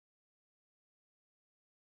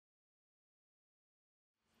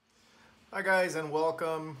Hi guys and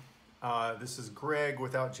welcome. This is Greg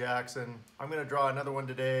without Jackson. I'm going to draw another one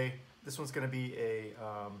today. This one's going to be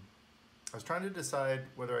I was trying to decide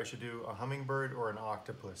whether I should do a hummingbird or an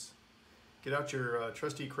octopus. Get out your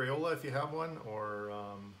trusty Crayola if you have one, or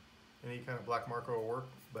any kind of black marker will work,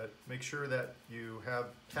 but make sure that you have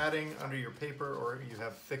padding under your paper or you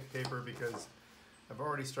have thick paper, because I've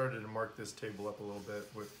already started to mark this table up a little bit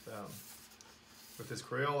with this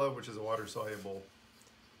Crayola, which is a water-soluble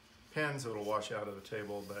pen, so it'll wash out of the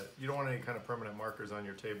table, but you don't want any kind of permanent markers on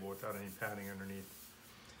your table without any padding underneath.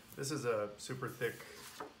 This is a super thick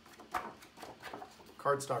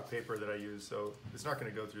cardstock paper that I use, so it's not going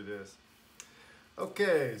to go through this.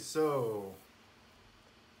 Okay, so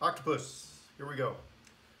octopus, here we go.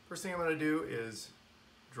 First thing I'm going to do is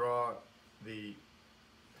draw the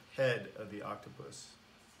head of the octopus.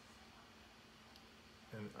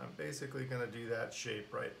 And I'm basically going to do that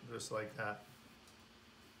shape, right, just like that.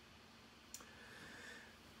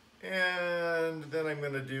 And then I'm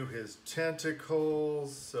going to do his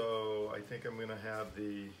tentacles. So I think I'm going to have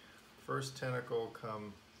the first tentacle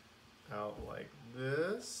come out like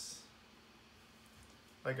this,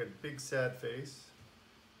 like a big sad face.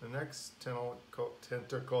 The next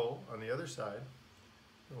tentacle on the other side,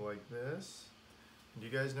 go like this. Do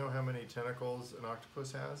you guys know how many tentacles an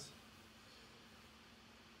octopus has?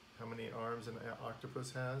 How many arms an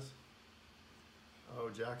octopus has?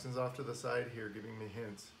 Oh, Jackson's off to the side here giving me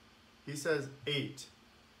hints. He says 8, kind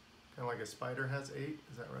of like a spider has 8,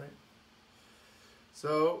 is that right?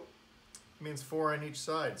 So, it means 4 on each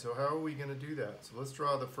side. So how are we going to do that? So let's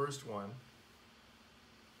draw the first one.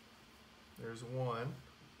 There's 1.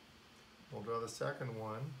 We'll draw the second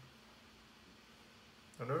one.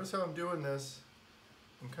 Now notice how I'm doing this.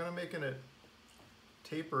 I'm kind of making it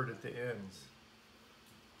tapered at the ends,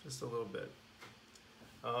 just a little bit.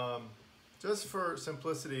 Just for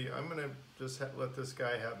simplicity, I'm going to just let this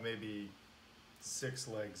guy have maybe 6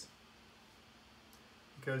 legs.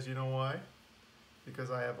 Because you know why? Because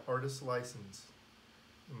I have artist license.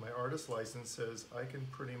 And my artist license says I can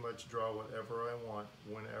pretty much draw whatever I want,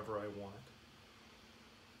 whenever I want.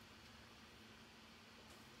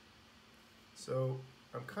 So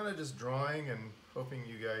I'm kind of just drawing and hoping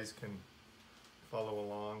you guys can follow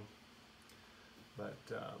along. But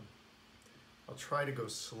I'll try to go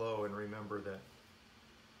slow and remember that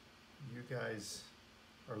you guys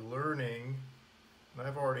are learning, and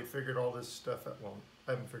I've already figured all this stuff out. Well,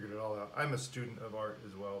 I haven't figured it all out. I'm a student of art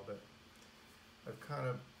as well, but I've kind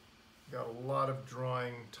of got a lot of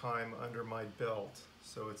drawing time under my belt,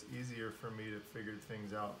 so it's easier for me to figure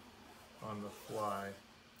things out on the fly.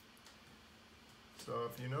 So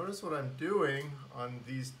if you notice what I'm doing on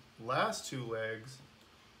these last 2 legs,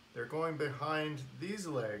 they're going behind these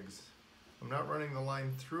legs. I'm not running the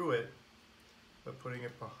line through it, but putting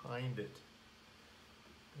it behind it.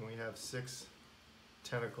 And we have 6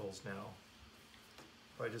 tentacles now.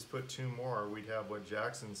 If I just put 2 more, we'd have what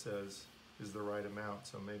Jackson says is the right amount,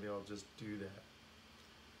 so maybe I'll just do that.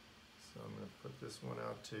 So I'm going to put this one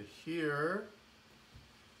out to here.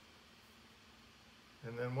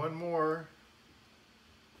 And then 1 more.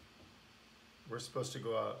 We're supposed to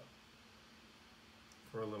go out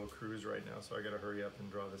for a little cruise right now, so I got to hurry up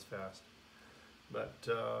and draw this fast. But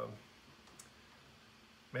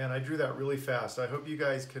man, I drew that really fast. I hope you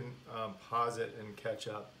guys can pause it and catch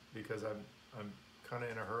up, because I'm kind of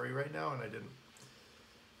in a hurry right now, and I didn't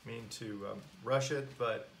mean to rush it,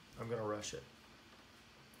 but I'm going to rush it.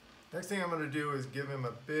 Next thing I'm going to do is give him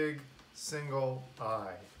a big single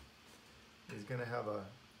eye. He's going to have a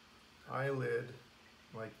eyelid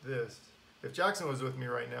like this. If Jackson was with me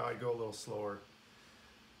right now, I'd go a little slower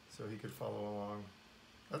so he could follow along.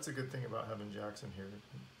 That's a good thing about having Jackson here.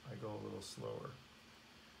 I go a little slower.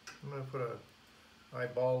 I'm going to put an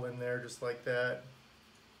eyeball in there just like that.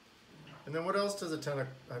 And then what else does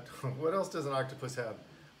what else does an octopus have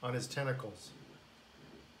on his tentacles?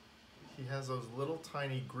 He has those little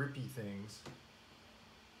tiny grippy things.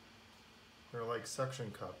 They're like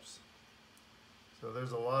suction cups. So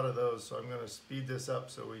there's a lot of those. So I'm going to speed this up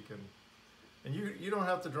so we can. And you don't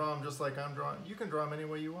have to draw them just like I'm drawing. You can draw them any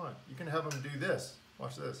way you want. You can have them do this.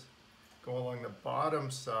 Watch this. Go along the bottom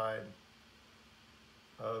side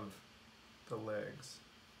of the legs.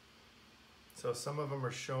 So some of them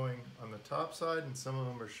are showing on the top side and some of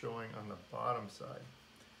them are showing on the bottom side.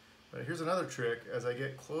 But here's another trick. As I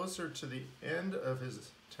get closer to the end of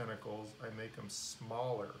his tentacles, I make them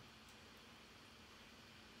smaller.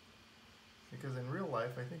 Because in real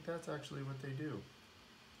life, I think that's actually what they do.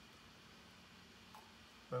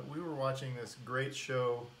 But we were watching this great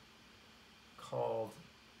show called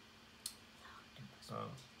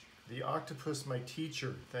The Octopus, My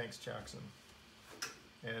Teacher. Thanks, Jackson.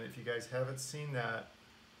 And if you guys haven't seen that,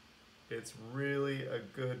 it's really a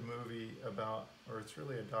good movie about, or it's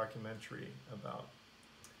really a documentary about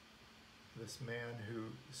this man who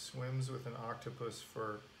swims with an octopus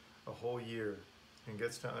for a whole year and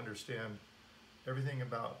gets to understand everything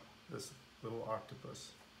about this little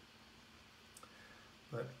octopus.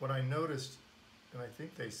 But what I noticed, and I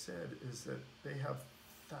think they said, is that they have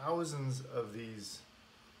thousands of these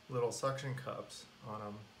little suction cups on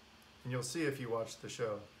them, and you'll see if you watch the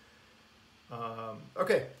show.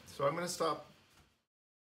 Okay, so I'm going to stop